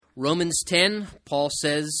Romans 10, Paul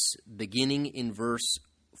says, beginning in verse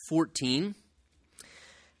 14,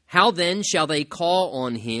 "How then shall they call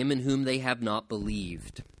on him in whom they have not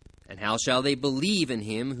believed? And how shall they believe in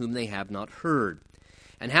him whom they have not heard?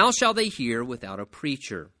 And how shall they hear without a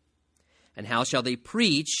preacher? And how shall they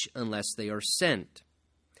preach unless they are sent?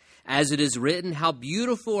 As it is written, how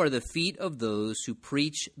beautiful are the feet of those who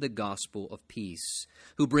preach the gospel of peace,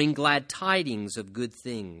 who bring glad tidings of good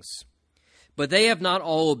things. But they have not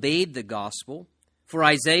all obeyed the gospel. For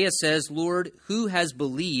Isaiah says, Lord, who has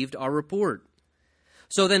believed our report?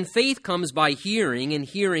 So then faith comes by hearing, and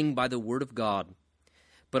hearing by the word of God.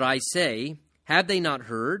 But I say, have they not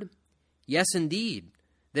heard? Yes, indeed.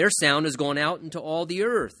 Their sound has gone out into all the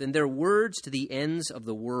earth, and their words to the ends of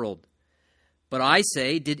the world. But I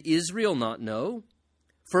say, did Israel not know?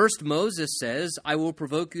 First Moses says, I will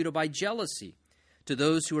provoke you to by jealousy, to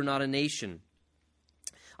those who are not a nation.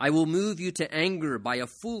 I will move you to anger by a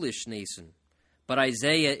foolish nation. But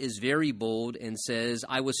Isaiah is very bold and says,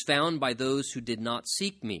 I was found by those who did not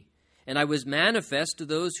seek me, and I was manifest to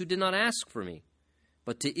those who did not ask for me.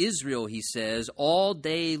 But to Israel, he says, all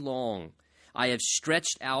day long I have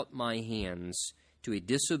stretched out my hands to a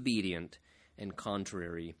disobedient and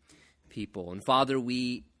contrary people. And Father,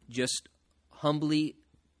 we just humbly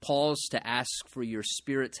pause to ask for your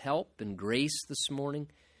Spirit's help and grace this morning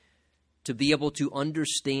to be able to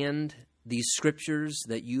understand these scriptures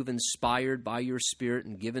that you've inspired by your Spirit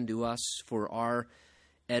and given to us for our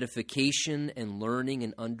edification and learning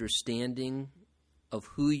and understanding of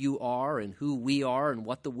who you are and who we are and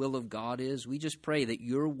what the will of God is. We just pray that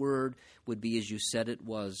your word would be as you said it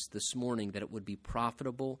was this morning, that it would be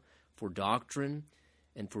profitable for doctrine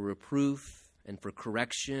and for reproof and for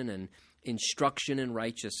correction and instruction in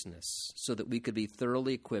righteousness, so that we could be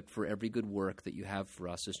thoroughly equipped for every good work that you have for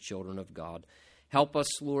us as children of God. Help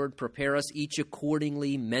us, Lord. Prepare us each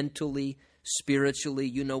accordingly, mentally, spiritually.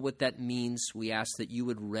 You know what that means. We ask that you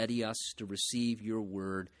would ready us to receive your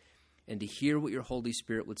word and to hear what your Holy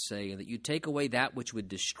Spirit would say, and that you take away that which would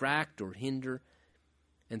distract or hinder,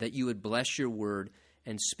 and that you would bless your word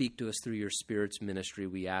and speak to us through your Spirit's ministry.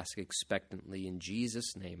 We ask expectantly in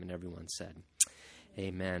Jesus' name. And everyone said,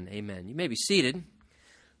 amen. Amen. You may be seated.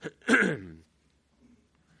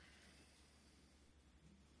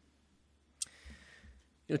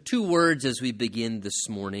 Two words as we begin this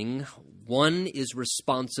morning. One is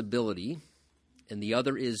responsibility, and the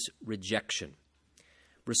other is rejection.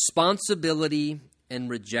 Responsibility and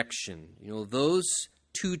rejection. Those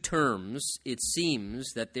two terms, it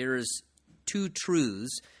seems that there is two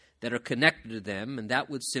truths that are connected to them, and that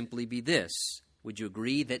would simply be this. Would you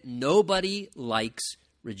agree that nobody likes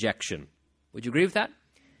rejection? Would you agree with that?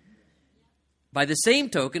 By the same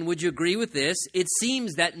token, would you agree with this? It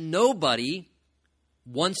seems that nobody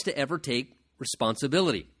wants to ever take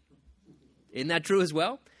responsibility. Isn't that true as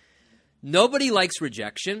well? Nobody likes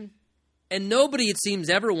rejection, and nobody, it seems,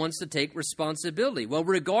 ever wants to take responsibility. Well,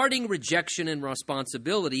 regarding rejection and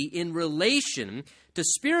responsibility in relation to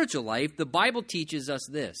spiritual life, the Bible teaches us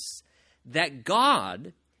this, that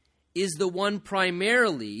God is the one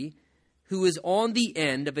primarily who is on the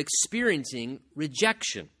end of experiencing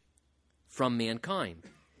rejection from mankind.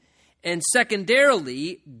 And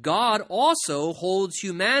secondarily, God also holds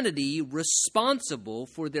humanity responsible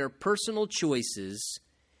for their personal choices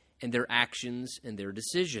and their actions and their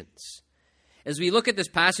decisions. As we look at this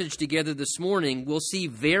passage together this morning, we'll see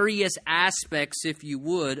various aspects, if you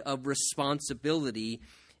would, of responsibility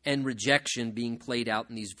and rejection being played out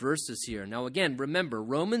in these verses here. Now again, remember,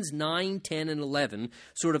 Romans 9, 10, and 11,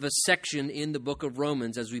 sort of a section in the book of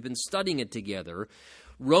Romans as we've been studying it together.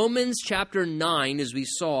 Romans chapter 9, as we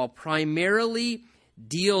saw, primarily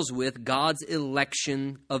deals with God's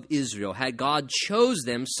election of Israel. Had God chose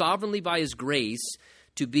them sovereignly by his grace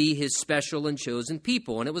to be his special and chosen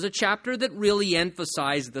people. And it was a chapter that really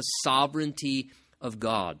emphasized the sovereignty of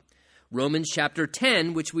God. Romans chapter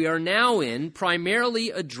 10, which we are now in,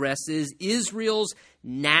 primarily addresses Israel's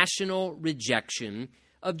national rejection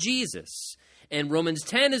of Jesus. And Romans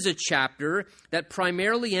 10 is a chapter that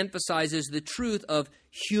primarily emphasizes the truth of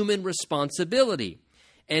human responsibility,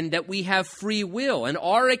 and that we have free will and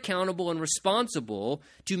are accountable and responsible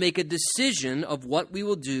to make a decision of what we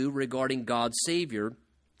will do regarding God's Savior,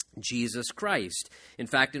 Jesus Christ. In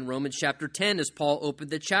fact, in Romans chapter 10, as Paul opened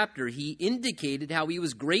the chapter, he indicated how he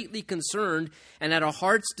was greatly concerned and had a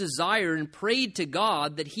heart's desire and prayed to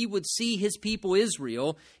God that he would see his people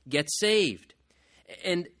Israel get saved.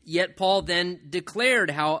 And yet Paul then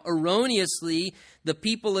declared how erroneously the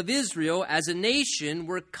people of Israel as a nation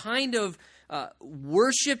were kind of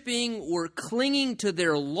worshiping or clinging to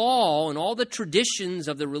their law and all the traditions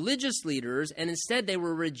of the religious leaders, and instead they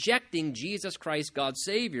were rejecting Jesus Christ, God's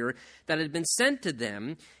Savior, that had been sent to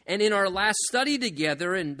them. And in our last study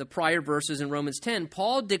together in the prior verses in Romans 10,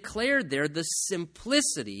 Paul declared there the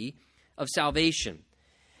simplicity of salvation.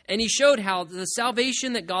 And he showed how the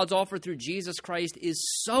salvation that God's offered through Jesus Christ is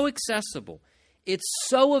so accessible. It's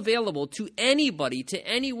so available to anybody, to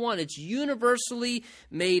anyone. It's universally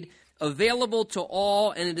made available to all,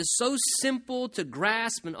 and it is so simple to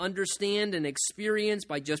grasp and understand and experience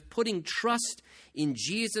by just putting trust in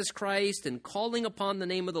Jesus Christ and calling upon the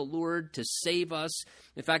name of the Lord to save us.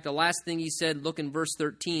 In fact, the last thing he said, look in verse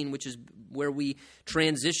 13, which is where we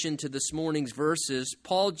transition to this morning's verses.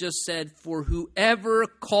 Paul just said, "For whoever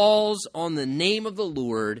calls on the name of the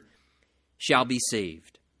Lord shall be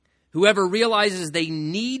saved." Whoever realizes they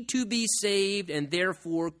need to be saved and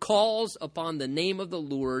therefore calls upon the name of the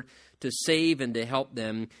Lord to save and to help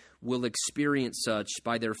them will experience such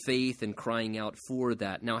by their faith and crying out for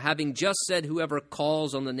that. Now, having just said whoever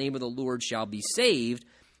calls on the name of the Lord shall be saved,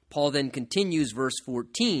 Paul then continues verse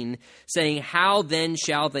 14, saying, "How then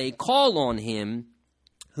shall they call on him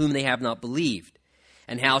whom they have not believed?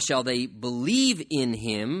 And how shall they believe in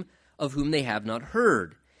him of whom they have not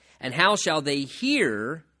heard? And how shall they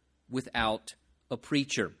hear without a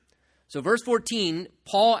preacher?" So verse 14,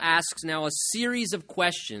 Paul asks now a series of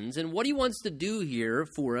questions, and what he wants to do here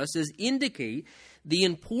for us is indicate the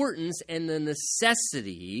importance and the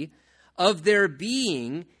necessity of there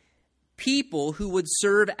being people who would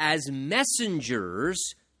serve as messengers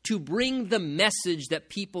to bring the message that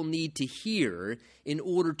people need to hear in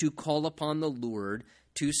order to call upon the Lord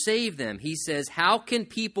to save them. He says, how can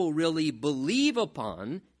people really believe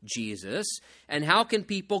upon Jesus, and how can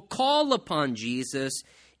people call upon Jesus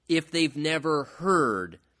if they've never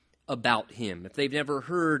heard about him, if they've never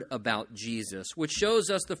heard about Jesus? Which shows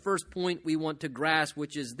us the first point we want to grasp,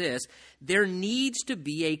 which is this: there needs to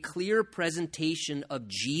be a clear presentation of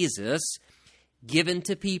Jesus given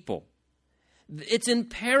to people. It's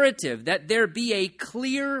imperative that there be a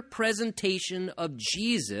clear presentation of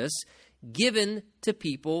Jesus given to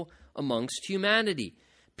people amongst humanity.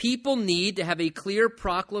 People need to have a clear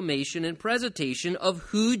proclamation and presentation of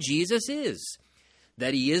who Jesus is.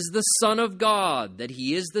 That he is the Son of God, that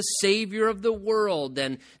he is the Savior of the world,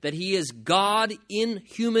 and that he is God in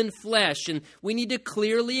human flesh. And we need to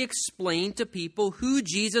clearly explain to people who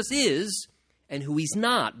Jesus is and who he's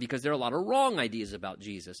not, because there are a lot of wrong ideas about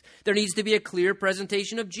Jesus. There needs to be a clear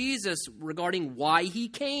presentation of Jesus regarding why he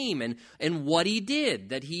came and what he did,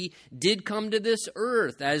 that he did come to this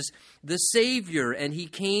earth as the Savior, and he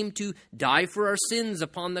came to die for our sins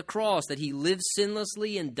upon the cross, that he lived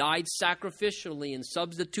sinlessly and died sacrificially and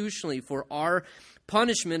substitutionally for our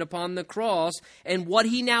punishment upon the cross, and what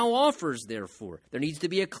he now offers, therefore. There needs to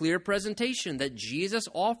be a clear presentation that Jesus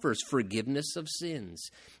offers forgiveness of sins,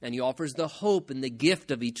 and he offers the hope and the gift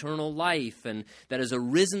of eternal life, and that as a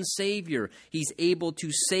risen Savior, he's able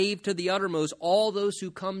to save to the uttermost all those who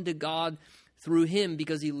come to God through him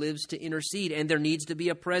because he lives to intercede. And there needs to be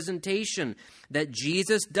a presentation that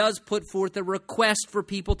Jesus does put forth a request for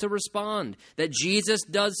people to respond, that Jesus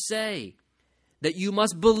does say that you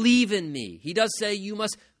must believe in me. He does say you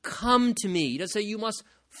must come to me. He does say you must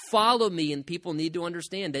follow me, and people need to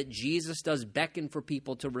understand that Jesus does beckon for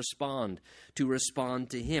people to respond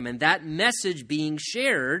to him. And that message being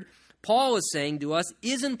shared, Paul is saying to us,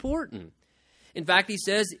 is important. In fact, he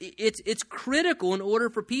says it's critical in order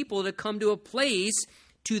for people to come to a place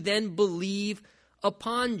to then believe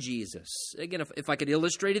upon Jesus. Again, if I could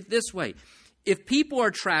illustrate it this way, if people are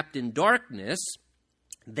trapped in darkness,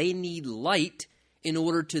 they need light in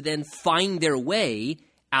order to then find their way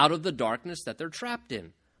out of the darkness that they're trapped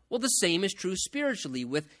in. Well, the same is true spiritually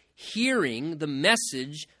with hearing the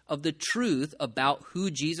message of the truth about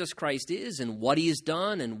who Jesus Christ is and what he has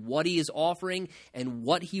done and what he is offering and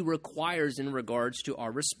what he requires in regards to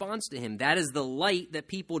our response to him. That is the light that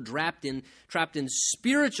people trapped in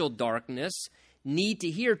spiritual darkness need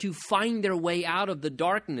to hear to find their way out of the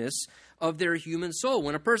darkness of their human soul.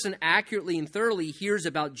 When a person accurately and thoroughly hears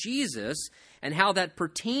about Jesus and how that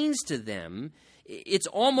pertains to them, it's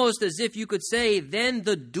almost as if you could say then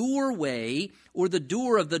the doorway or the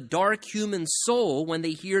door of the dark human soul, when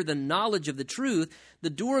they hear the knowledge of the truth, the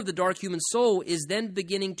door of the dark human soul is then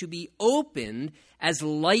beginning to be opened as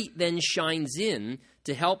light then shines in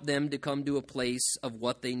to help them to come to a place of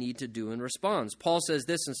what they need to do in response. Paul says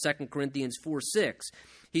this in 2 Corinthians 4:6.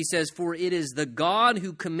 He says, "For it is the God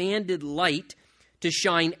who commanded light to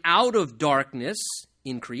shine out of darkness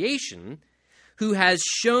in creation, who has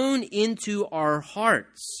shone into our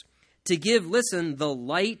hearts to give," listen, "the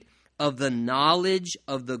light of the knowledge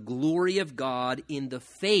of the glory of God in the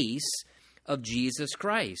face of Jesus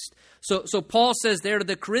Christ. So Paul says there to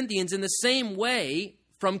the Corinthians, in the same way,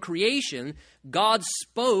 from creation, God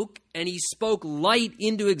spoke, and he spoke light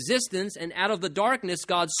into existence, and out of the darkness,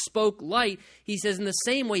 God spoke light. He says in the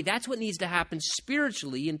same way, that's what needs to happen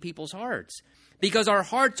spiritually in people's hearts. Because our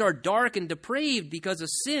hearts are dark and depraved because of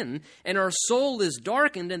sin, and our soul is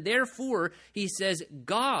darkened, and therefore, he says,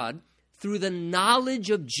 God, through the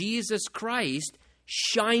knowledge of Jesus Christ,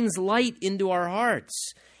 shines light into our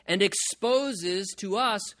hearts and exposes to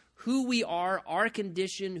us who we are, our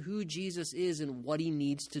condition, who Jesus is, and what he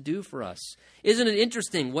needs to do for us. Isn't it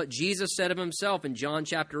interesting what Jesus said of himself in John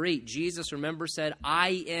chapter 8? Jesus, remember, said,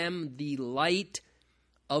 I am the light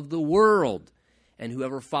of the world, and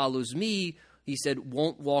whoever follows me, he said,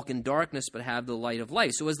 won't walk in darkness but have the light of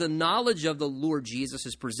life. So as the knowledge of the Lord Jesus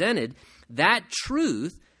is presented, that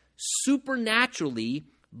truth supernaturally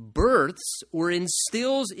births or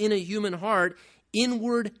instills in a human heart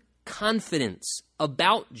inward confidence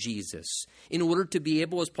about Jesus in order to be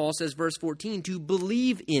able, as Paul says, verse 14, to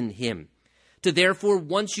believe in him. To therefore,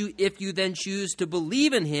 if you then choose to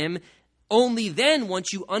believe in him, only then,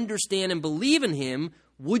 once you understand and believe in him,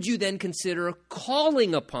 would you then consider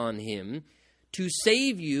calling upon him to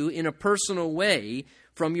save you in a personal way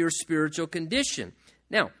from your spiritual condition.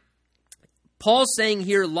 Now, Paul's saying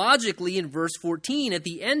here logically in verse 14, at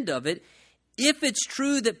the end of it, if it's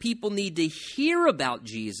true that people need to hear about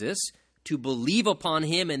Jesus to believe upon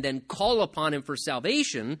him and then call upon him for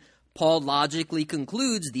salvation, Paul logically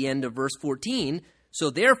concludes the end of verse 14, so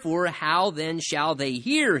therefore, how then shall they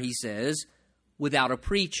hear, he says, without a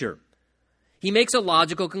preacher? He makes a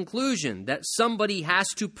logical conclusion that somebody has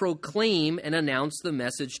to proclaim and announce the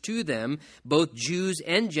message to them. Both Jews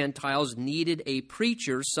and Gentiles needed a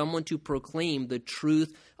preacher, someone to proclaim the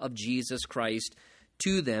truth of Jesus Christ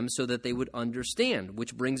to them so that they would understand,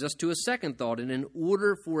 which brings us to a second thought. And in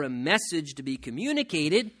order for a message to be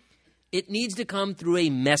communicated, it needs to come through a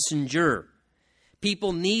messenger.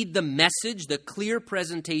 People need the message, the clear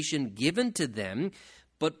presentation given to them,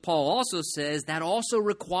 but Paul also says that also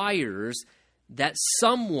requires that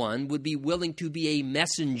someone would be willing to be a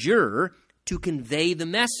messenger to convey the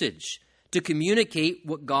message, to communicate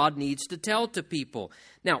what God needs to tell to people.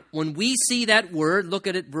 Now, when we see that word, look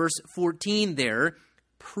at it, verse 14 there,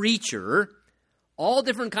 preacher, all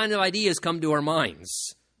different kind of ideas come to our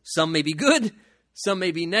minds. Some may be good, some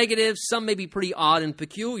may be negative, some may be pretty odd and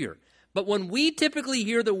peculiar. But when we typically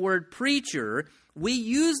hear the word preacher, we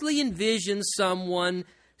usually envision someone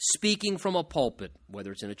speaking from a pulpit,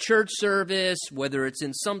 whether it's in a church service, whether it's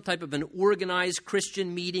in some type of an organized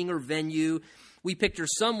Christian meeting or venue. We picture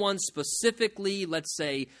someone specifically, let's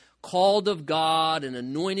say, called of God and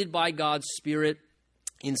anointed by God's Spirit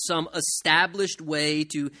in some established way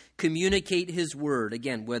to communicate his word.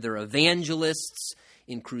 Again, whether evangelists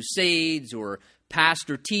in crusades or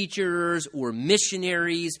pastor teachers or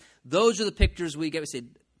missionaries, those are the pictures we get. We say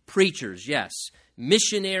preachers, yes.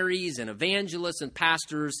 Missionaries and evangelists and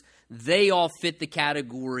pastors, they all fit the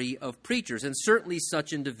category of preachers. And certainly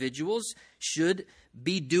such individuals should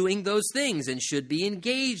be doing those things and should be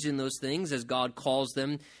engaged in those things as God calls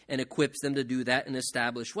them and equips them to do that in an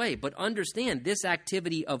established way. But understand, this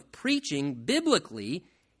activity of preaching biblically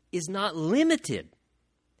is not limited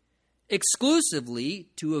exclusively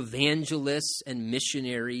to evangelists and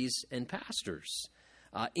missionaries and pastors.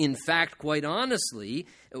 In fact, quite honestly,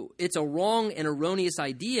 it's a wrong and erroneous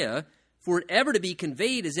idea for it ever to be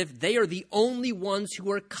conveyed as if they are the only ones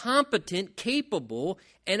who are competent, capable,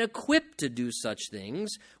 and equipped to do such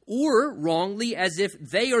things, or wrongly as if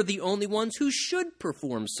they are the only ones who should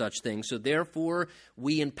perform such things. So therefore,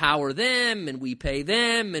 we empower them and we pay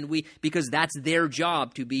them because that's their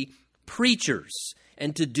job to be preachers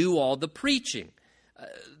and to do all the preaching.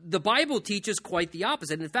 The Bible teaches quite the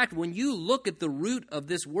opposite. In fact, when you look at the root of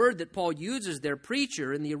this word that Paul uses there,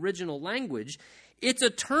 preacher, in the original language, it's a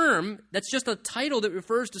term that's just a title that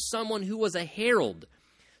refers to someone who was a herald,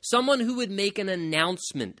 someone who would make an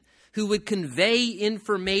announcement, who would convey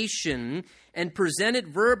information and present it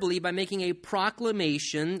verbally by making a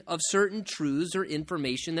proclamation of certain truths or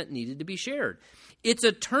information that needed to be shared. It's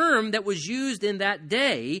a term that was used in that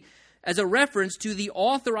day as a reference to the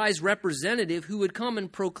authorized representative who would come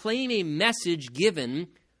and proclaim a message given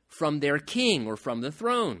from their king or from the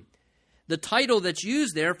throne. The title that's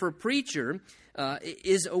used there for preacher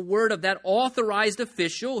is a word of that authorized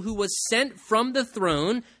official who was sent from the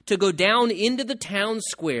throne to go down into the town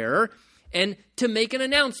square and to make an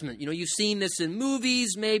announcement. You know, you've seen this in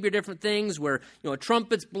movies, maybe, or different things where, a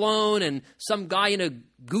trumpet's blown and some guy in a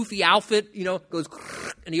goofy outfit, goes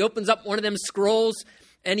and he opens up one of them scrolls.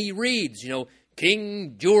 and he reads,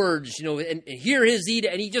 King George, and hear his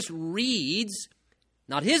edict, and he just reads,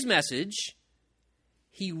 not his message,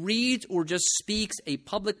 he reads or just speaks a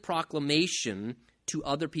public proclamation to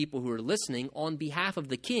other people who are listening on behalf of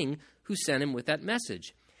the king who sent him with that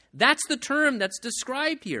message. That's the term that's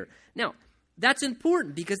described here. Now, that's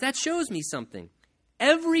important because that shows me something.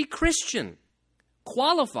 Every Christian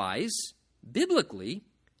qualifies biblically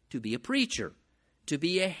to be a preacher, to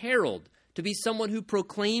be a herald, to be someone who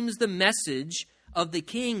proclaims the message of the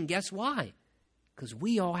king. Guess why? Because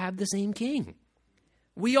we all have the same king.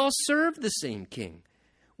 We all serve the same king.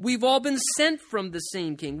 We've all been sent from the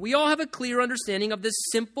same king. We all have a clear understanding of this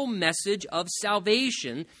simple message of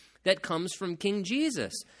salvation that comes from King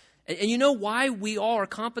Jesus. And you know why we all are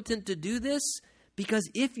competent to do this? Because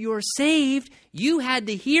if you're saved, you had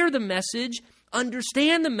to hear the message,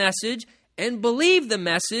 understand the message, and believe the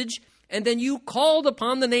message, and then you called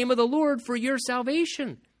upon the name of the Lord for your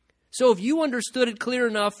salvation. So if you understood it clear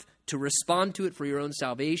enough to respond to it for your own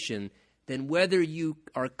salvation, then whether you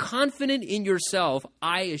are confident in yourself,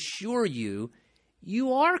 I assure you,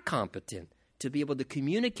 you are competent to be able to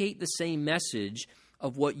communicate the same message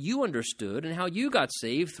of what you understood and how you got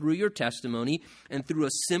saved through your testimony and through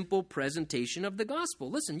a simple presentation of the gospel.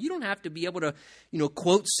 Listen, you don't have to be able to,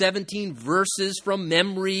 quote 17 verses from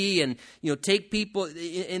memory and, take people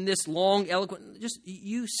in this long, eloquent, just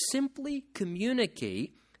you simply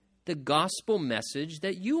communicate the gospel message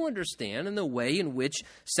that you understand and the way in which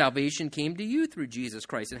salvation came to you through Jesus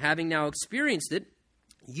Christ. And having now experienced it,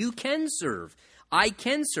 you can serve. I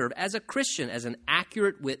can serve as a Christian, as an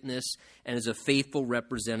accurate witness, and as a faithful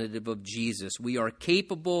representative of Jesus. We are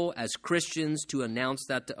capable as Christians to announce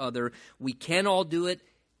that to others. We can all do it,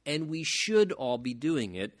 and we should all be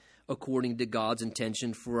doing it according to God's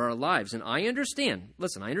intention for our lives. And I understand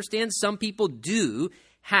some people do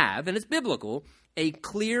have, and it's biblical, a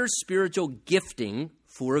clear spiritual gifting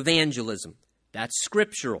for evangelism. That's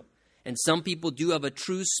scriptural. And some people do have a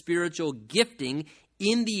true spiritual gifting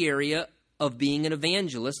in the area of being an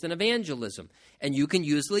evangelist and evangelism. And you can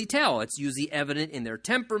usually tell. It's usually evident in their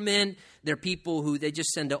temperament. They're people who they just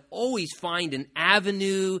tend to always find an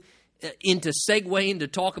avenue into segueing to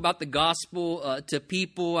talk about the gospel to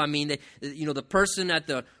people. I mean, the person at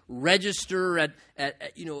the register at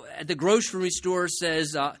the grocery store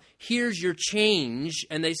says, "Here's your change,"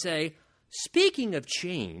 and they say, "Speaking of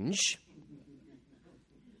change,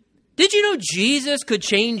 did you know Jesus could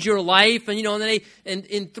change your life?" And and they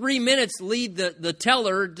in 3 minutes lead the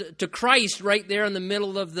teller to Christ right there in the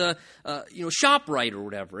middle of the ShopRite or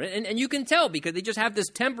whatever. And you can tell because they just have this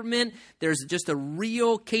temperament. There's just a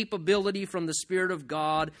real capability from the Spirit of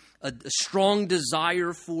God, a strong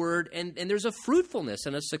desire for it, and there's a fruitfulness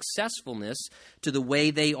and a successfulness to the way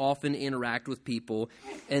they often interact with people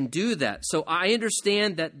and do that. So I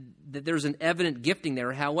understand that there's an evident gifting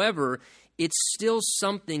there. However, it's still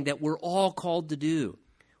something that we're all called to do.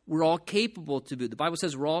 We're all capable to do. The Bible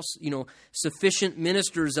says we're all, sufficient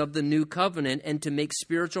ministers of the new covenant, and to make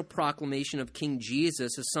spiritual proclamation of King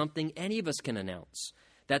Jesus is something any of us can announce.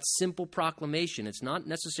 That simple proclamation. It's not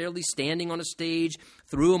necessarily standing on a stage,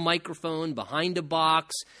 through a microphone, behind a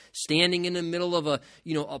box, standing in the middle of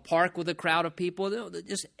a park with a crowd of people. No,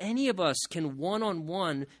 just any of us can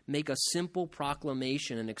one-on-one make a simple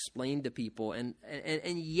proclamation and explain to people. And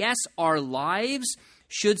yes, our lives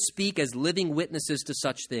should speak as living witnesses to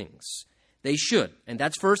such things. They should. And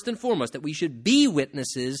that's first and foremost, that we should be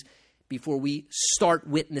witnesses before we start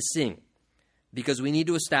witnessing. Because we need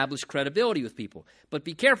to establish credibility with people. But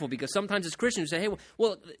be careful, because sometimes as Christians we say, hey,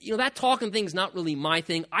 well, that talking thing's not really my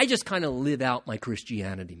thing. I just kind of live out my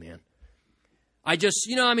Christianity, man. I just,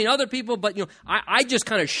 other people, but, I just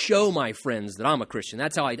kind of show my friends that I'm a Christian.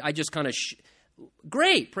 That's how I just kind of,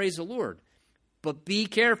 great, praise the Lord. But be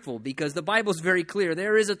careful, because the Bible's very clear.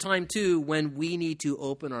 There is a time, too, when we need to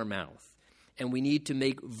open our mouth. And we need to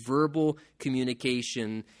make verbal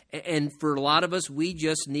communication. And for a lot of us, we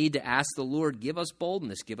just need to ask the Lord, give us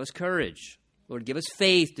boldness, give us courage. Lord, give us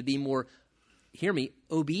faith to be more, hear me,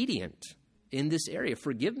 obedient in this area.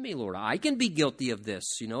 Forgive me, Lord. I can be guilty of this.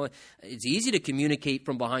 It's easy to communicate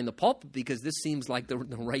from behind the pulpit because this seems like the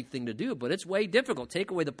right thing to do, but it's way difficult.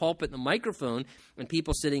 Take away the pulpit and the microphone and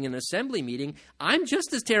people sitting in an assembly meeting. I'm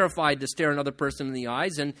just as terrified to stare another person in the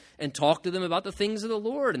eyes and talk to them about the things of the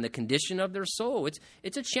Lord and the condition of their soul.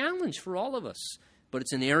 It's a challenge for all of us, but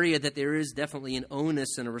it's an area that there is definitely an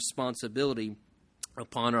onus and a responsibility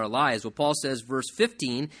upon our lives. Well, Paul says, verse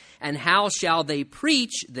 15, and how shall they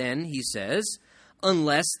preach then, he says,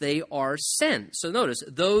 unless they are sent? So notice,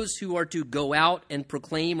 those who are to go out and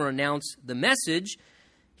proclaim or announce the message,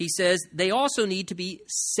 he says they also need to be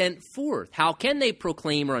sent forth. How can they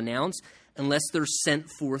proclaim or announce unless they're sent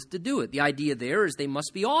forth to do it? The idea there is they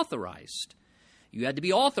must be authorized. You had to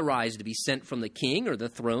be authorized to be sent from the king or the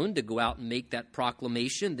throne to go out and make that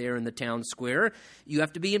proclamation there in the town square. You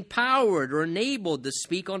have to be empowered or enabled to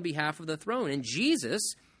speak on behalf of the throne. And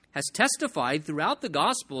Jesus has testified throughout the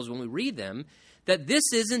Gospels when we read them that this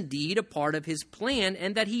is indeed a part of his plan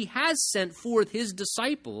and that he has sent forth his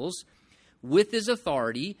disciples with his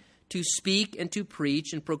authority to speak and to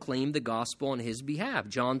preach and proclaim the gospel on his behalf.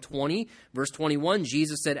 John 20, verse 21,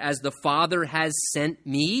 Jesus said, "As the Father has sent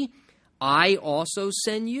me, I also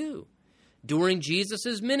send you." During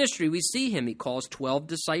Jesus' ministry, we see him. He calls 12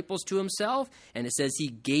 disciples to himself, and it says he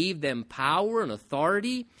gave them power and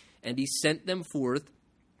authority, and he sent them forth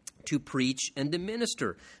to preach and to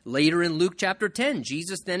minister. Later in Luke chapter 10,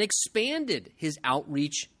 Jesus then expanded his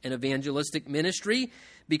outreach and evangelistic ministry,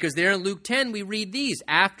 because there in Luke 10, we read these.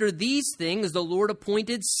 "After these things, the Lord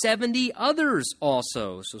appointed 70 others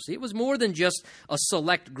also." So see, it was more than just a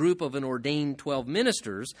select group of an ordained 12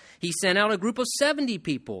 ministers. He sent out a group of 70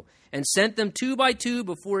 people and sent them 2 by 2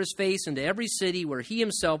 before his face into every city where he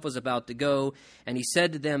himself was about to go. And he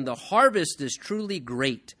said to them, "The harvest is truly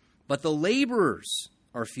great, but the laborers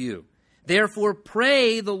are few. Therefore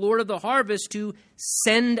pray the Lord of the harvest to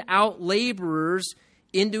send out laborers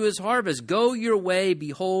into his harvest. Go your way,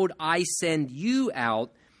 behold, I send you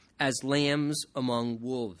out as lambs among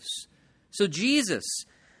wolves." So Jesus,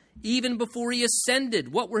 even before he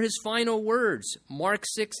ascended, what were his final words? Mark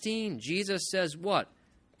 16, Jesus says what?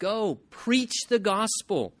 Go, preach the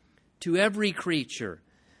gospel to every creature.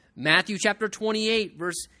 Matthew chapter 28,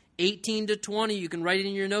 verse 18 to 20, you can write it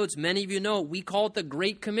in your notes. Many of you know it. We call it the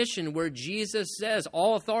Great Commission, where Jesus says,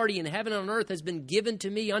 "All authority in heaven and on earth has been given to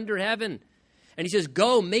me under heaven." And he says,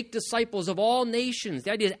 "Go, make disciples of all nations."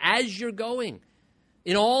 The idea is, as you're going,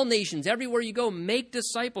 in all nations, everywhere you go, make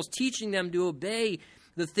disciples, teaching them to obey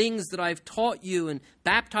the things that I've taught you, and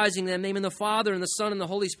baptizing them in the name of the Father and the Son and the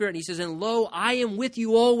Holy Spirit. And he says, "And lo, I am with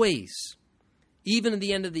you always, even to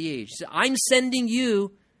the end of the age." He said, "I'm sending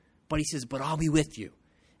you," but he says, "But I'll be with you.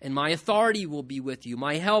 And my authority will be with you.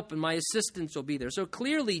 My help and my assistance will be there." So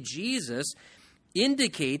clearly Jesus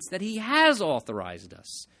indicates that he has authorized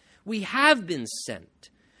us. We have been sent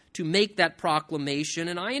to make that proclamation.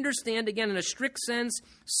 And I understand, again, in a strict sense,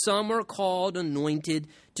 some are called, anointed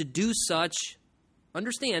to do such,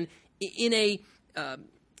 understand, in an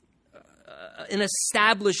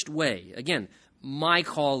established way. Again, my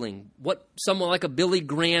calling, what someone like a Billy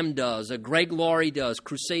Graham does, a Greg Laurie does,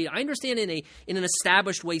 Crusade. I understand in an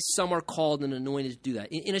established way, some are called and anointed to do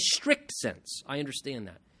that. In a strict sense, I understand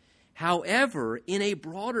that. However, in a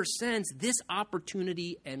broader sense, this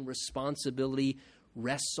opportunity and responsibility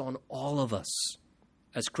rests on all of us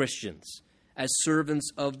as Christians, as servants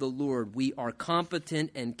of the Lord. We are competent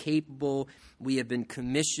and capable. We have been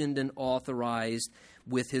commissioned and authorized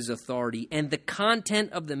with his authority. And the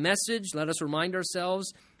content of the message, let us remind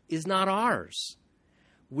ourselves, is not ours.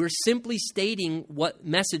 We're simply stating what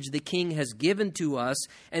message the King has given to us,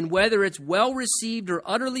 and whether it's well received or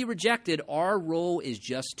utterly rejected, our role is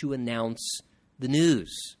just to announce the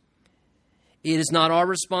news. It is not our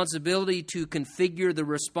responsibility to configure the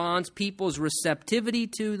response, people's receptivity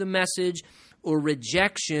to the message or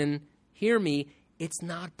rejection. Hear me, it's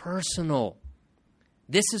not personal.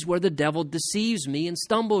 This is where the devil deceives me and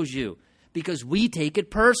stumbles you, because we take it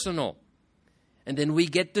personal. And then we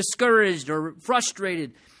get discouraged or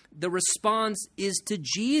frustrated. The response is to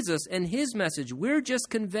Jesus and his message. We're just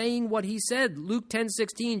conveying what he said. Luke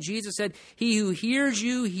 10:16, Jesus said, "He who hears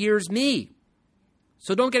you hears me."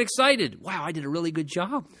 So don't get excited. Wow, I did a really good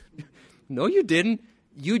job. No, you didn't.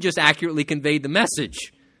 You just accurately conveyed the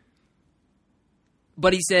message.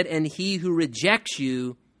 But he said, "And he who rejects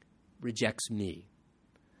you rejects me."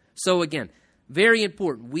 So again, very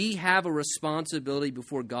important. We have a responsibility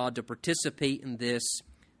before God to participate in this,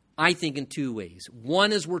 I think, in two ways.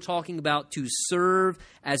 One is we're talking about to serve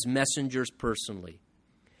as messengers personally.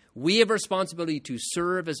 We have a responsibility to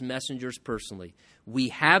serve as messengers personally. We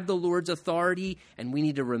have the Lord's authority, and we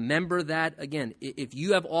need to remember that. Again, if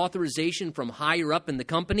you have authorization from higher up in the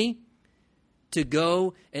company to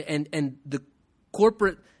go, and the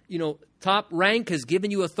corporate, top rank has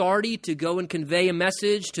given you authority to go and convey a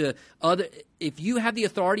message to other. If you have the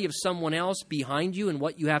authority of someone else behind you and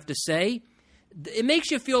what you have to say, it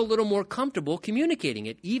makes you feel a little more comfortable communicating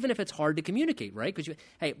it, even if it's hard to communicate, right? Because,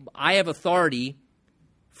 hey, I have authority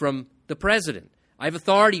from the president. I have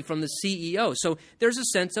authority from the CEO. So there's a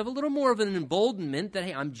sense of a little more of an emboldenment that,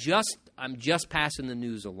 hey, I'm just passing the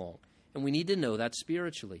news along. And we need to know that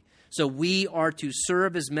spiritually. So we are to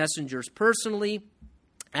serve as messengers personally.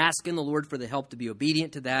 asking the Lord for the help to be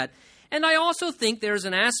obedient to that. And I also think there's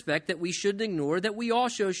an aspect that we shouldn't ignore, that we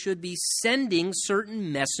also should be sending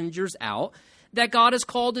certain messengers out, that God has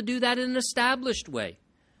called to do that in an established way.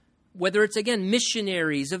 Whether it's, again,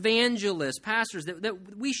 missionaries, evangelists, pastors,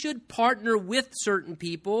 that we should partner with certain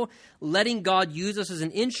people, letting God use us as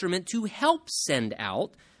an instrument to help send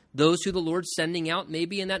out those who the Lord's sending out,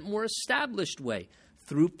 maybe in that more established way,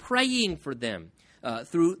 through praying for them,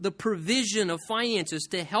 through the provision of finances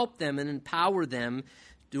to help them and empower them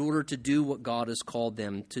in order to do what God has called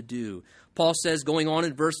them to do. Paul says, going on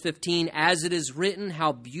in verse 15, as it is written,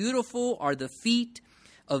 how beautiful are the feet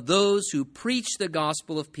of those who preach the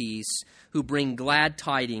gospel of peace, who bring glad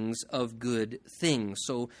tidings of good things.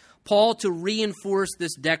 So Paul, to reinforce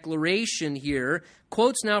this declaration here,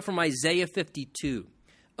 quotes now from Isaiah 52,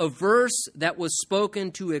 a verse that was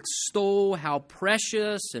spoken to extol how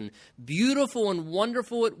precious and beautiful and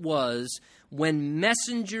wonderful it was when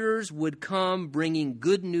messengers would come bringing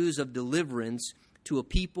good news of deliverance to a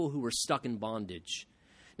people who were stuck in bondage.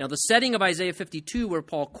 Now, the setting of Isaiah 52, where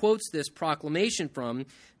Paul quotes this proclamation from,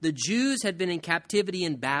 the Jews had been in captivity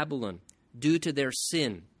in Babylon due to their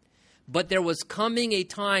sin. But there was coming a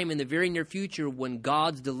time in the very near future when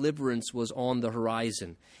God's deliverance was on the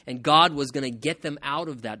horizon, and God was going to get them out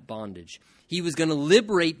of that bondage. He was going to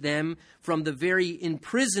liberate them from the very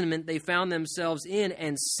imprisonment they found themselves in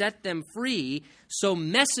and set them free. So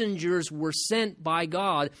messengers were sent by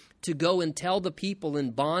God to go and tell the people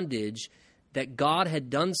in bondage that God had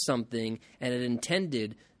done something and had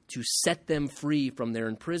intended to set them free from their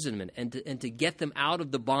imprisonment and to get them out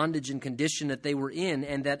of the bondage and condition that they were in,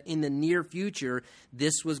 and that in the near future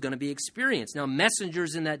this was going to be experienced. Now,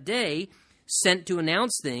 messengers in that day sent to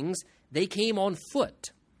announce things, they came on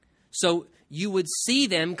foot. So you would see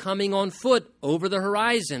them coming on foot over the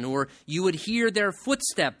horizon, or you would hear their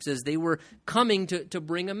footsteps as they were coming to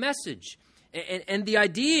bring a message. And the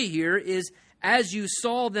idea here is, as you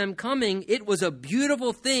saw them coming, it was a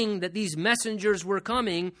beautiful thing that these messengers were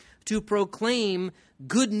coming to proclaim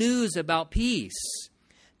good news about peace.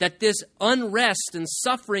 That this unrest and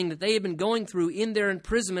suffering that they had been going through in their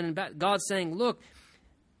imprisonment, and God's saying, look,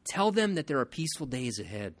 tell them that there are peaceful days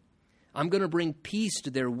ahead. I'm going to bring peace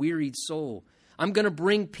to their wearied soul. I'm going to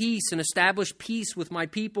bring peace and establish peace with my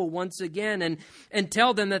people once again, and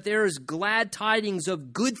tell them that there is glad tidings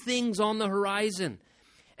of good things on the horizon.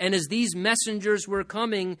 And as these messengers were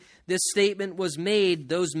coming, this statement was made.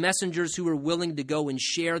 Those messengers who were willing to go and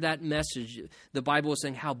share that message, the Bible is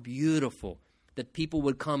saying how beautiful that people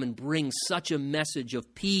would come and bring such a message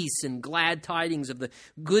of peace and glad tidings of the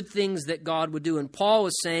good things that God would do. And Paul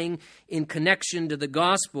is saying, in connection to the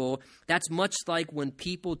gospel, that's much like when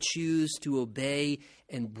people choose to obey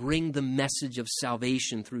and bring the message of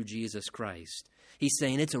salvation through Jesus Christ. He's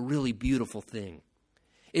saying it's a really beautiful thing.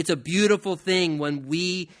 It's a beautiful thing when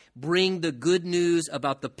we bring the good news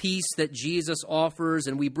about the peace that Jesus offers,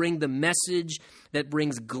 and we bring the message that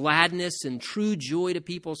brings gladness and true joy to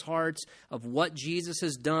people's hearts of what Jesus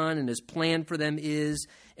has done and his plan for them is.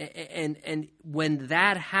 And when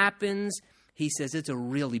that happens, he says it's a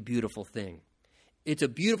really beautiful thing. It's a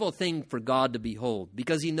beautiful thing for God to behold,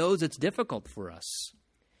 because he knows it's difficult for us.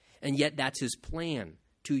 And yet that's his plan,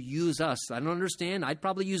 to use us. I don't understand. I'd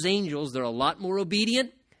probably use angels. They're a lot more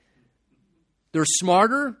obedient. They're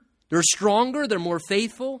smarter, they're stronger, they're more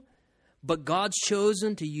faithful, but God's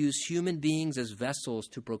chosen to use human beings as vessels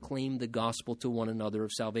to proclaim the gospel to one another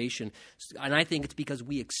of salvation. And I think it's because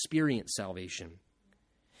we experience salvation.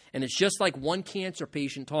 And it's just like one cancer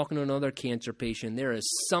patient talking to another cancer patient. There is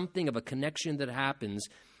something of a connection that happens,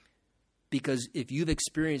 because if you've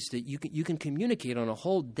experienced it, you can communicate on a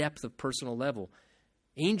whole depth of personal level.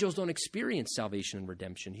 Angels don't experience salvation and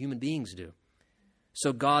redemption. Human beings do.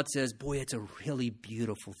 So God says, boy, it's a really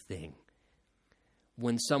beautiful thing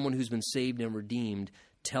when someone who's been saved and redeemed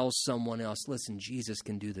tells someone else, listen, Jesus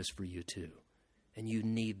can do this for you too, and you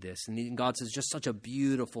need this. And God says, just such a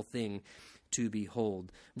beautiful thing to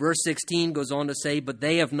behold. Verse 16 goes on to say, but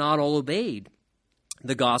they have not all obeyed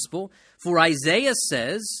the gospel. For Isaiah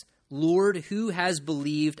says, Lord, who has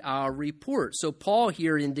believed our report? So Paul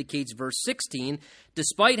here indicates, verse 16,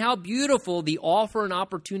 despite how beautiful the offer and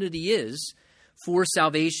opportunity is for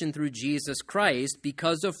salvation through Jesus Christ,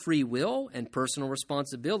 because of free will and personal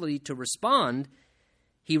responsibility to respond,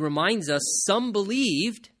 he reminds us some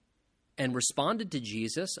believed and responded to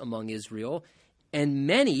Jesus among Israel, and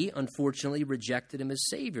many, unfortunately, rejected him as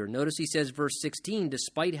Savior. Notice he says, verse 16,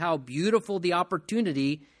 despite how beautiful the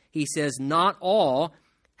opportunity, he says, not all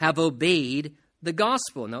have obeyed the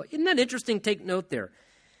gospel. Now, isn't that interesting? Take note there.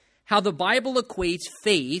 How the Bible equates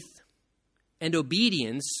faith and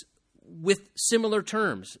obedience with similar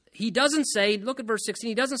terms. He doesn't say, look at verse 16,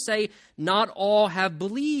 he doesn't say, not all have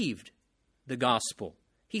believed the gospel.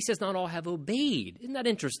 He says not all have obeyed. Isn't that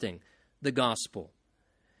interesting? The gospel.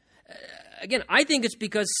 Again, I think it's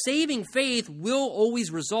because saving faith will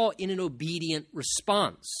always result in an obedient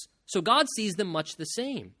response. So God sees them much the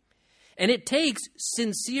same. And it takes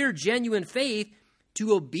sincere, genuine faith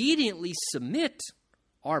to obediently submit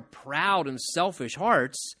our proud and selfish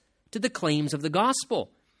hearts to the claims of the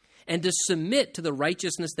gospel and to submit to the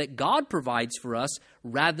righteousness that God provides for us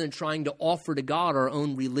rather than trying to offer to God our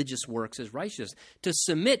own religious works as righteous. To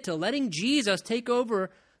submit to letting Jesus take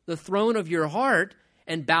over the throne of your heart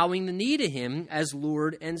and bowing the knee to him as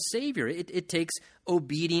Lord and Savior. It takes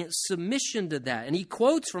obedient submission to that. And he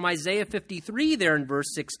quotes from Isaiah 53 there in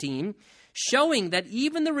verse 16, showing that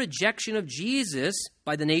even the rejection of Jesus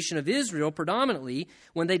by the nation of Israel predominantly,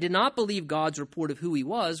 when they did not believe God's report of who he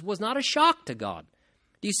was not a shock to God.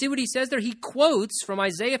 Do you see what he says there? He quotes from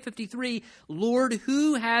Isaiah 53, Lord,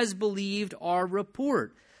 who has believed our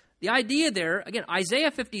report? The idea there, again,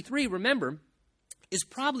 Isaiah 53, remember, is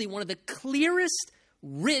probably one of the clearest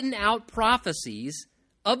written out prophecies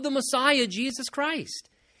of the Messiah, Jesus Christ,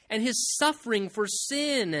 and his suffering for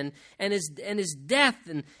sin and his death.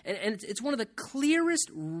 And it's one of the clearest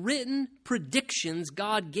written predictions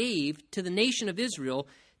God gave to the nation of Israel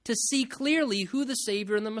to see clearly who the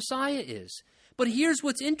Savior and the Messiah is. But here's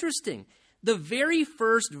what's interesting. The very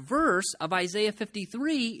first verse of Isaiah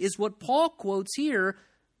 53 is what Paul quotes here.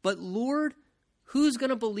 But Lord, who's going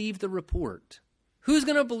to believe the report? Who's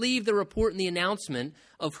going to believe the report and the announcement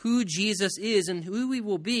of who Jesus is and who he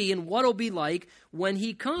will be and what he'll be like when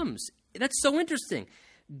he comes? That's so interesting.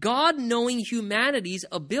 God, knowing humanity's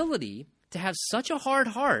ability to have such a hard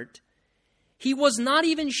heart, he was not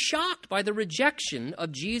even shocked by the rejection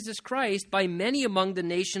of Jesus Christ by many among the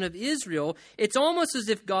nation of Israel. It's almost as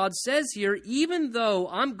if God says here, even though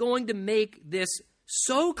I'm going to make this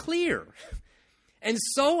so clear and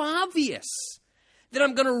so obvious, that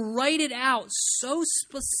I'm going to write it out so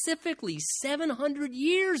specifically 700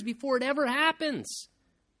 years before it ever happens.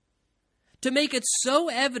 To make it so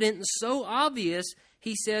evident and so obvious,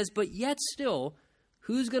 he says, but yet still,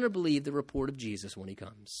 who's going to believe the report of Jesus when he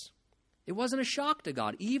comes? It wasn't a shock to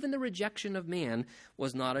God. Even the rejection of man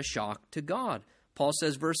was not a shock to God. Paul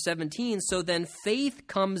says, verse 17, so then faith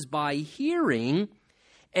comes by hearing,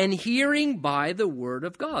 and hearing by the word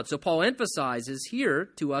of God. So Paul emphasizes here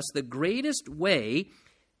to us the greatest way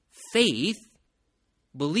faith,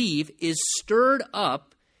 belief, is stirred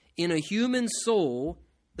up in a human soul,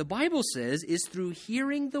 the Bible says, is through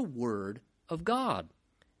hearing the word of God.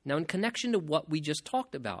 Now, in connection to what we just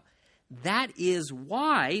talked about, that is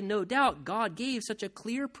why, no doubt, God gave such a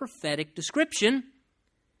clear prophetic description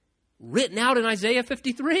written out in Isaiah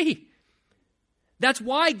 53. That's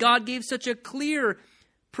why God gave such a clear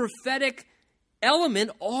prophetic element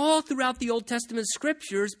all throughout the Old Testament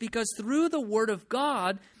scriptures, because through the word of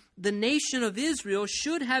God, the nation of Israel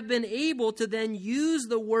should have been able to then use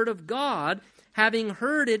the word of God, having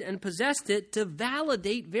heard it and possessed it, to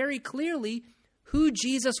validate very clearly who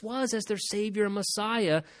Jesus was as their Savior and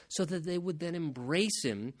Messiah, so that they would then embrace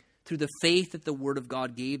him through the faith that the word of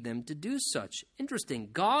God gave them to do such. Interesting.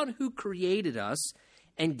 God, who created us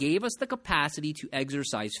and gave us the capacity to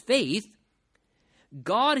exercise faith,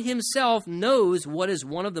 God himself knows what is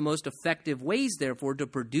one of the most effective ways, therefore, to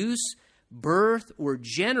produce, birth, or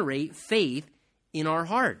generate faith in our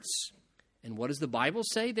hearts. And what does the Bible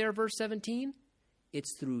say there, verse 17?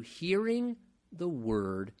 It's through hearing the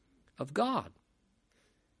word of God.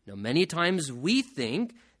 Now, many times we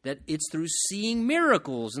think that it's through seeing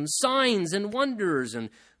miracles and signs and wonders, and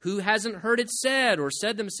who hasn't heard it said or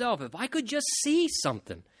said themselves, if I could just see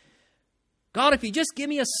something. God, if you just give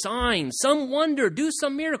me a sign, some wonder, do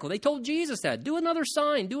some miracle. They told Jesus that. Do another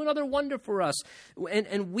sign, do another wonder for us.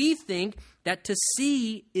 And we think that to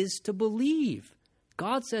see is to believe.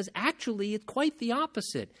 God says, actually, it's quite the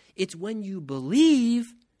opposite. It's when you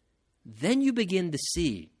believe, then you begin to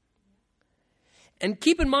see. And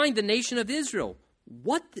keep in mind the nation of Israel.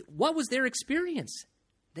 What was their experience?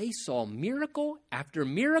 They saw miracle after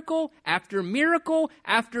miracle after miracle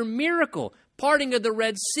after miracle. Parting of the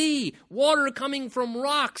Red Sea, water coming from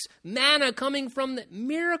rocks, manna coming from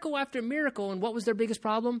miracle after miracle. And what was their biggest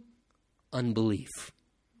problem? Unbelief.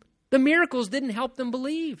 The miracles didn't help them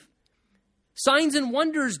believe. Signs and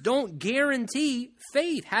wonders don't guarantee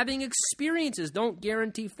faith. Having experiences don't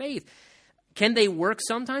guarantee faith. Can they work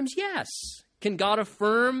sometimes? Yes. Can God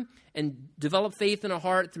affirm and develop faith in a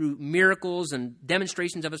heart through miracles and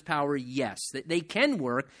demonstrations of his power? Yes. They can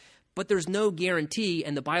work, but there's no guarantee,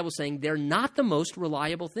 and the Bible's saying they're not the most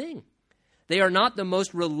reliable thing. They are not the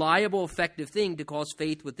most reliable, effective thing to cause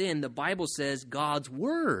faith within. The Bible says God's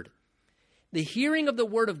word. The hearing of the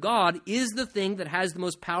word of God is the thing that has the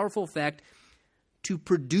most powerful effect to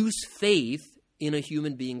produce faith in a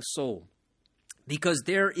human being's soul. Because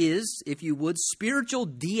there is, if you would, spiritual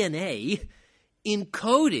DNA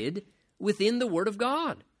encoded within the word of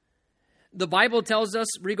God. The Bible tells us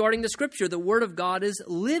regarding the Scripture, the Word of God is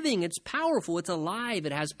living, it's powerful, it's alive,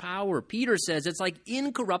 it has power. Peter says it's like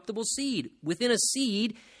incorruptible seed. Within a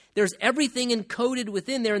seed, there's everything encoded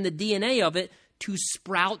within there in the DNA of it to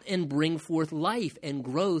sprout and bring forth life and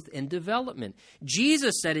growth and development.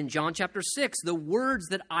 Jesus said in John chapter 6, the words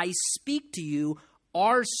that I speak to you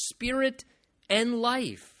are spirit and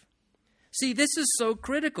life. See, this is so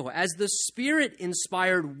critical. As the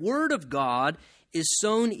Spirit-inspired Word of God is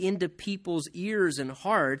sown into people's ears and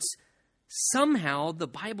hearts, somehow the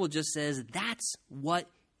Bible just says that's what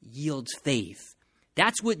yields faith.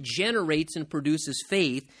 That's what generates and produces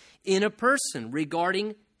faith in a person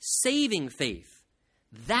regarding saving faith.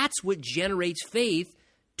 That's what generates faith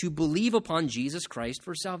to believe upon Jesus Christ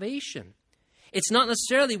for salvation. It's not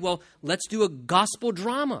necessarily, well, let's do a gospel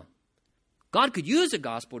drama. God could use a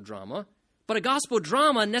gospel drama, but a gospel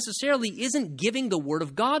drama necessarily isn't giving the Word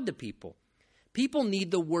of God to people. People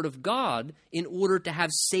need the Word of God in order to have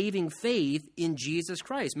saving faith in Jesus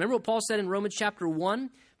Christ. Remember what Paul said in Romans chapter 1,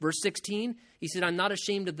 verse 16? He said, I'm not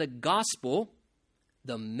ashamed of the gospel,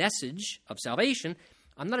 the message of salvation.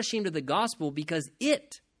 I'm not ashamed of the gospel because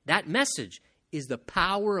that message, is the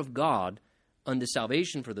power of God unto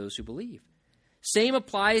salvation for those who believe. Same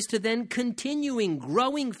applies to then continuing,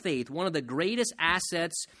 growing faith. One of the greatest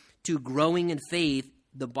assets to growing in faith,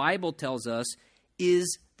 the Bible tells us,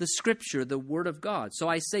 is the Scripture, the Word of God. So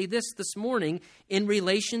I say this morning in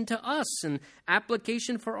relation to us and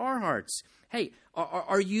application for our hearts. Hey,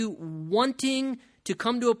 are you wanting to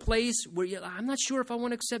come to a place where I'm not sure if I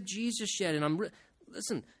want to accept Jesus yet? And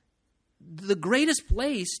listen, the greatest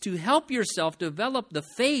place to help yourself develop the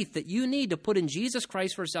faith that you need to put in Jesus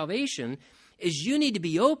Christ for salvation is you need to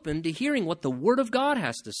be open to hearing what the Word of God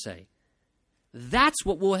has to say. That's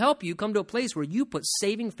what will help you come to a place where you put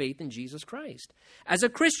saving faith in Jesus Christ. As a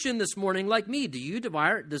Christian this morning, like me, do you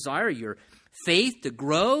desire your faith to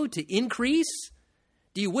grow, to increase?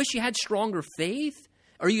 Do you wish you had stronger faith?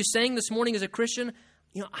 Are you saying this morning as a Christian,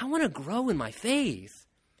 I want to grow in my faith.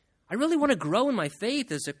 I really want to grow in my faith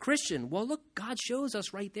as a Christian. Well, look, God shows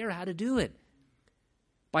us right there how to do it.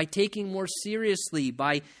 By taking more seriously,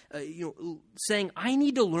 by saying, I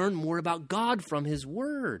need to learn more about God from His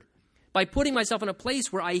Word. By putting myself in a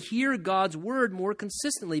place where I hear God's Word more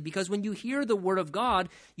consistently, because when you hear the Word of God,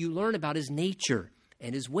 you learn about His nature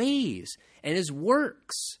and His ways and His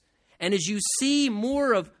works. And as you see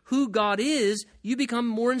more of who God is, you become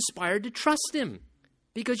more inspired to trust Him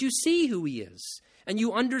because you see who He is and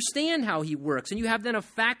you understand how He works. And you have then a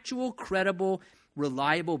factual, credible,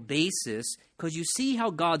 reliable basis because you see how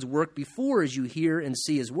God's worked before as you hear and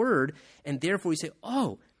see His Word. And therefore you say,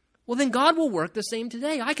 oh, well, then God will work the same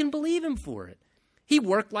today. I can believe Him for it. He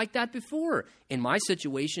worked like that before. In my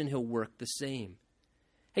situation, He'll work the same.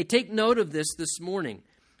 Hey, take note of this morning.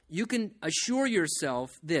 You can assure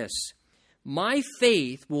yourself this. My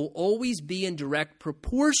faith will always be in direct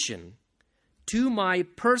proportion to my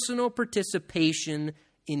personal participation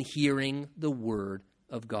in hearing the Word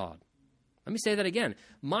of God. Let me say that again.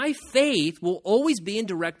 My faith will always be in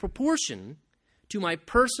direct proportion to my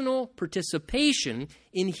personal participation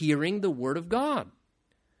in hearing the Word of God.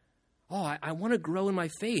 Oh, I want to grow in my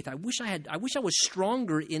faith. I wish I was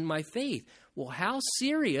stronger in my faith. Well, how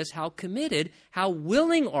serious, how committed, how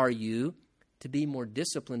willing are you to be more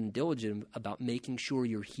disciplined and diligent about making sure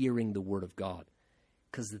you're hearing the Word of God?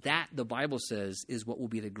 Because that, the Bible says, is what will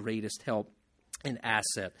be the greatest help and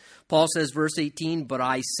asset. Paul says, verse 18, but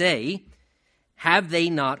I say, have they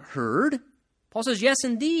not heard? Paul says, yes,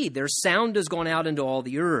 indeed, their sound has gone out into all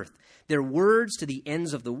the earth, their words to the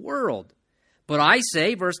ends of the world. But I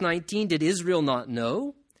say, verse 19, did Israel not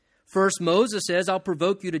know? First, Moses says, I'll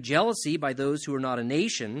provoke you to jealousy by those who are not a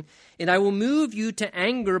nation, and I will move you to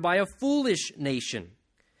anger by a foolish nation.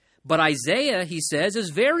 But Isaiah, he says,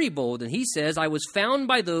 is very bold, and he says, I was found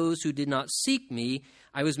by those who did not seek me.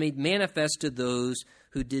 I was made manifest to those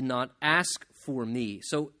who did not ask for me.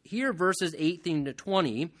 So here, verses 18 to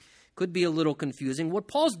 20 could be a little confusing. What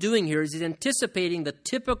Paul's doing here is he's anticipating the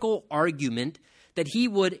typical argument that he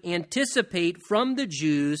would anticipate from the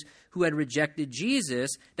Jews who had rejected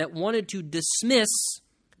Jesus that wanted to dismiss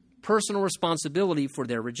personal responsibility for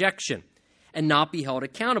their rejection and not be held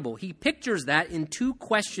accountable. He pictures that in two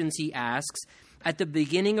questions he asks at the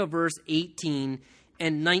beginning of verse 18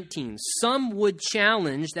 and 19. Some would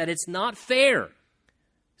challenge that it's not fair.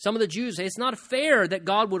 Some of the Jews say it's not fair that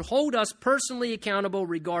God would hold us personally accountable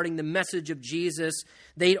regarding the message of Jesus.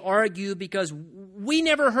 They'd argue because we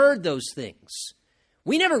never heard those things.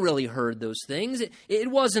 We never really heard those things. It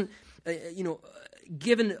wasn't,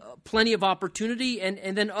 given plenty of opportunity.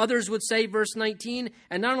 And then others would say, verse 19,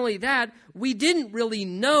 and not only that, we didn't really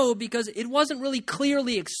know because it wasn't really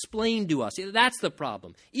clearly explained to us. That's the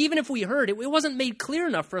problem. Even if we heard it, it wasn't made clear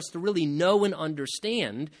enough for us to really know and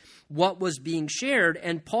understand what was being shared.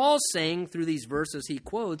 And Paul's saying through these verses he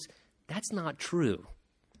quotes, that's not true.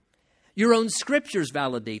 Your own scriptures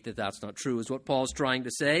validate that that's not true, is what Paul's trying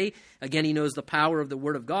to say. Again, he knows the power of the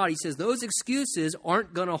Word of God. He says those excuses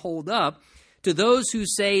aren't going to hold up. To those who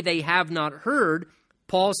say they have not heard,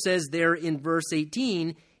 Paul says there in verse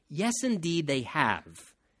 18, yes, indeed they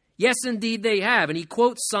have. Yes, indeed they have. And he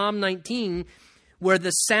quotes Psalm 19, where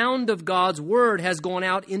the sound of God's word has gone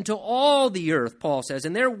out into all the earth, Paul says,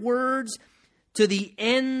 and their words to the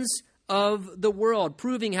ends of the world,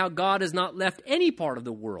 proving how God has not left any part of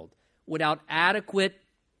the world without adequate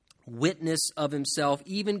witness of himself.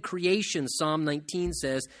 Even creation, Psalm 19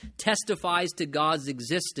 says, testifies to God's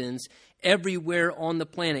existence everywhere on the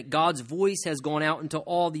planet. God's voice has gone out into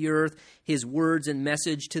all the earth, his words and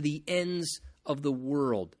message to the ends of the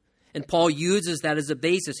world. And Paul uses that as a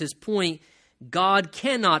basis. His point, God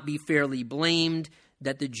cannot be fairly blamed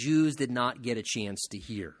that the Jews did not get a chance to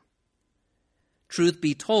hear. Truth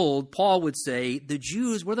be told, Paul would say the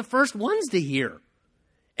Jews were the first ones to hear.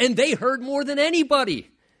 And they heard more than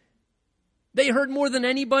anybody. They heard more than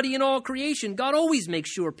anybody in all creation. God always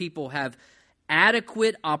makes sure people have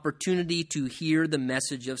adequate opportunity to hear the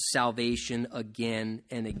message of salvation again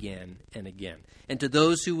and again and again. And to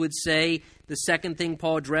those who would say, the second thing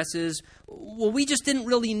Paul addresses, well, we just didn't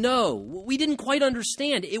really know. We didn't quite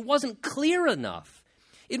understand. It wasn't clear enough.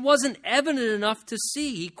 It wasn't evident enough to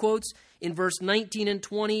see. He quotes in verse 19 and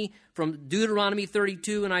 20 from Deuteronomy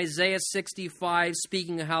 32 and Isaiah 65,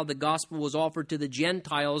 speaking of how the gospel was offered to the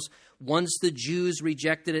Gentiles once the Jews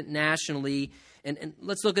rejected it nationally. And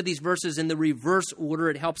let's look at these verses in the reverse order.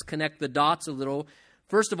 It helps connect the dots a little.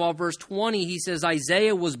 First of all, verse 20, he says,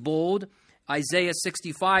 Isaiah was bold. Isaiah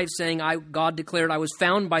 65 saying, God declared, I was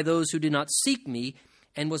found by those who did not seek me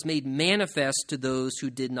and was made manifest to those who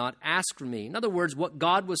did not ask for me. In other words, what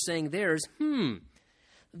God was saying there is,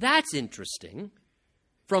 that's interesting.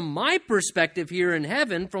 From my perspective here in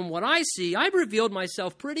heaven, from what I see, I've revealed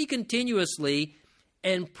myself pretty continuously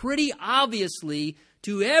and pretty obviously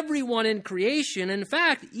to everyone in creation. In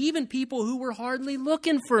fact, even people who were hardly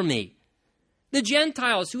looking for me. The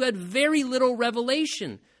Gentiles who had very little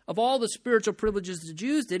revelation of all the spiritual privileges the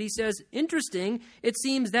Jews did. He says, interesting, it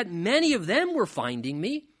seems that many of them were finding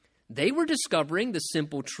me. They were discovering the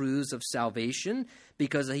simple truths of salvation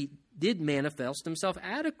because he did manifest himself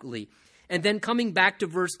adequately. And then coming back to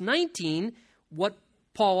verse 19, what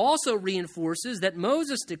Paul also reinforces that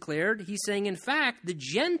Moses declared, he's saying, in fact, the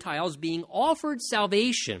Gentiles being offered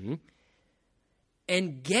salvation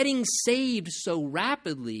and getting saved so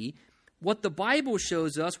rapidly, what the Bible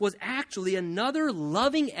shows us was actually another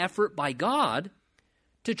loving effort by God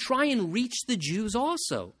to try and reach the Jews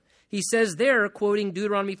also. He says there, quoting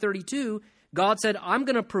Deuteronomy 32, God said, I'm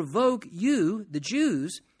going to provoke you, the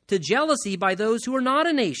Jews, to jealousy by those who are not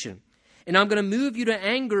a nation. And I'm going to move you to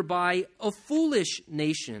anger by a foolish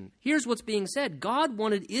nation. Here's what's being said. God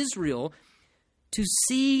wanted Israel to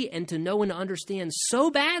see and to know and to understand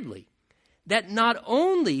so badly that not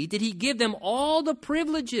only did he give them all the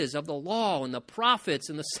privileges of the law and the prophets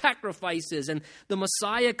and the sacrifices and the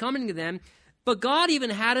Messiah coming to them, but God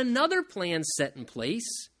even had another plan set in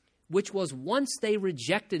place, which was once they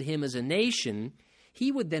rejected him as a nation, he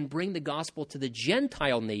would then bring the gospel to the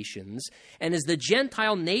Gentile nations. And as the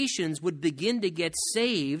Gentile nations would begin to get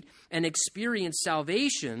saved and experience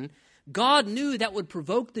salvation, God knew that would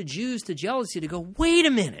provoke the Jews to jealousy to go, wait a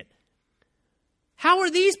minute. How are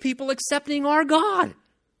these people accepting our God?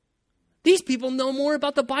 These people know more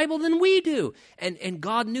about the Bible than we do. And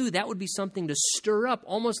God knew that would be something to stir up,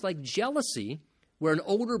 almost like jealousy, where an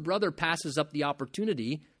older brother passes up the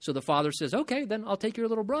opportunity. So the father says, okay, then I'll take your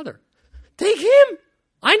little brother. Take him.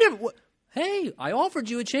 I offered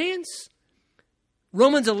you a chance.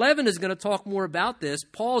 Romans 11 is going to talk more about this.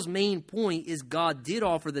 Paul's main point is God did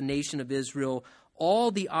offer the nation of Israel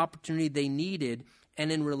all the opportunity they needed.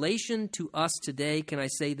 And in relation to us today, can I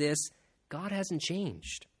say this? God hasn't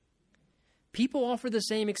changed. People offer the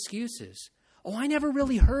same excuses. Oh, I never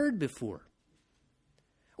really heard before.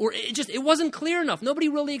 Or it wasn't clear enough. Nobody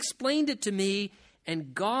really explained it to me.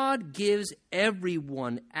 And God gives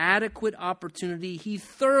everyone adequate opportunity. He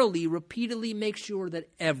thoroughly, repeatedly makes sure that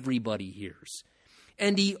everybody hears.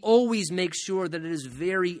 And he always makes sure that it is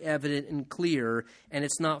very evident and clear, and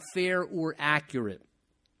it's not fair or accurate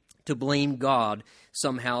to blame God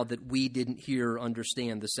somehow that we didn't hear or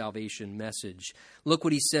understand the salvation message. Look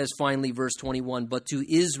what he says finally, verse 21. But to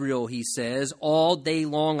Israel, he says, all day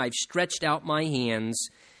long I've stretched out my hands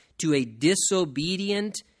to a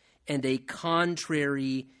disobedient and a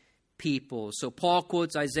contrary people. So Paul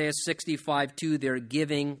quotes Isaiah 65:2. They're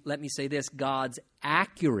giving, let me say this, God's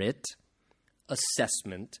accurate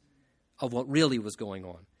assessment of what really was going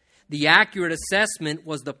on. The accurate assessment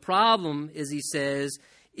was the problem, as he says,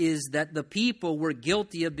 is that the people were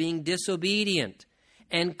guilty of being disobedient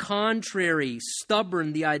and contrary,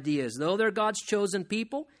 stubborn, the ideas. Though they're God's chosen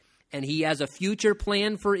people, and he has a future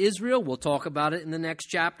plan for Israel, we'll talk about it in the next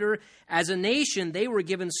chapter. As a nation, they were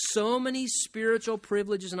given so many spiritual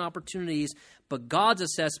privileges and opportunities, but God's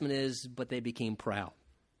assessment is, but they became proud,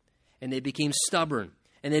 and they became stubborn,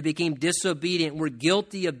 and they became disobedient, were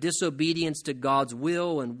guilty of disobedience to God's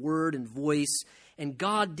will and word and voice. And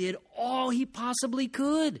God did all he possibly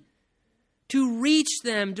could to reach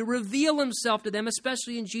them, to reveal himself to them,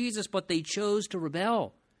 especially in Jesus. But they chose to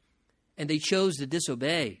rebel, and they chose to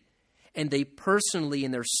disobey. And they personally,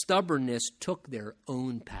 in their stubbornness, took their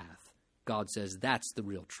own path. God says that's the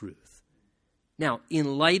real truth. Now,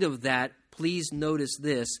 in light of that, please notice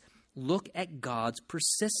this. Look at God's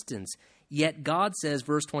persistence. Yet God says,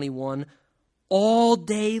 verse 21, all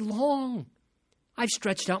day long I've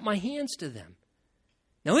stretched out my hands to them.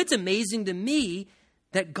 Now, it's amazing to me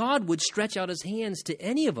that God would stretch out his hands to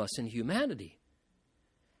any of us in humanity.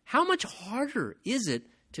 How much harder is it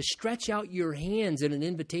to stretch out your hands in an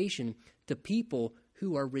invitation to people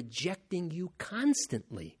who are rejecting you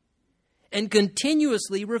constantly and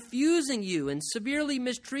continuously refusing you and severely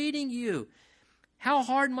mistreating you? How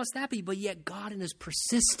hard must that be? But yet God, in his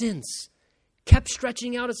persistence, kept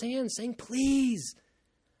stretching out his hands, saying, please,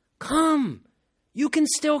 come. You can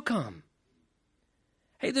still come.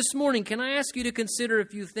 Hey, this morning, can I ask you to consider a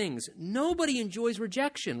few things? Nobody enjoys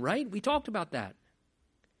rejection, right? We talked about that.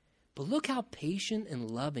 But look how patient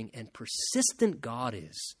and loving and persistent God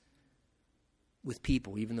is with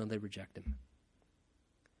people, even though they reject him.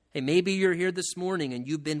 Hey, maybe you're here this morning and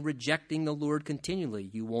you've been rejecting the Lord continually.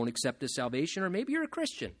 You won't accept his salvation, or maybe you're a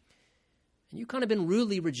Christian and you've kind of been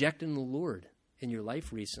rudely rejecting the Lord in your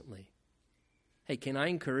life recently. Hey, can I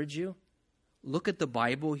encourage you? Look at the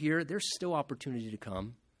Bible here. There's still opportunity to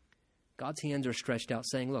come. God's hands are stretched out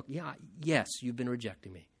saying, look, yes, you've been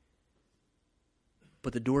rejecting me,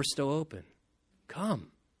 but the door's still open.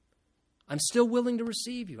 Come. I'm still willing to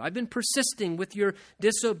receive you. I've been persisting with your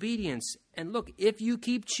disobedience. And look, if you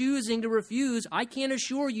keep choosing to refuse, I can't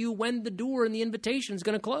assure you when the door and the invitation is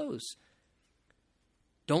going to close.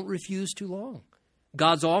 Don't refuse too long.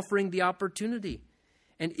 God's offering the opportunity.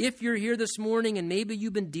 And if you're here this morning and maybe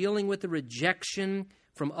you've been dealing with the rejection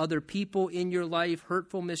from other people in your life,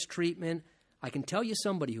 hurtful mistreatment, I can tell you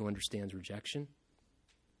somebody who understands rejection.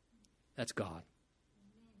 That's God.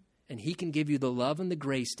 And he can give you the love and the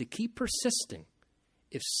grace to keep persisting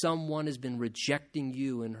if someone has been rejecting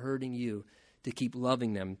you and hurting you, to keep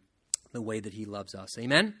loving them the way that he loves us.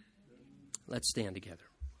 Amen? Let's stand together.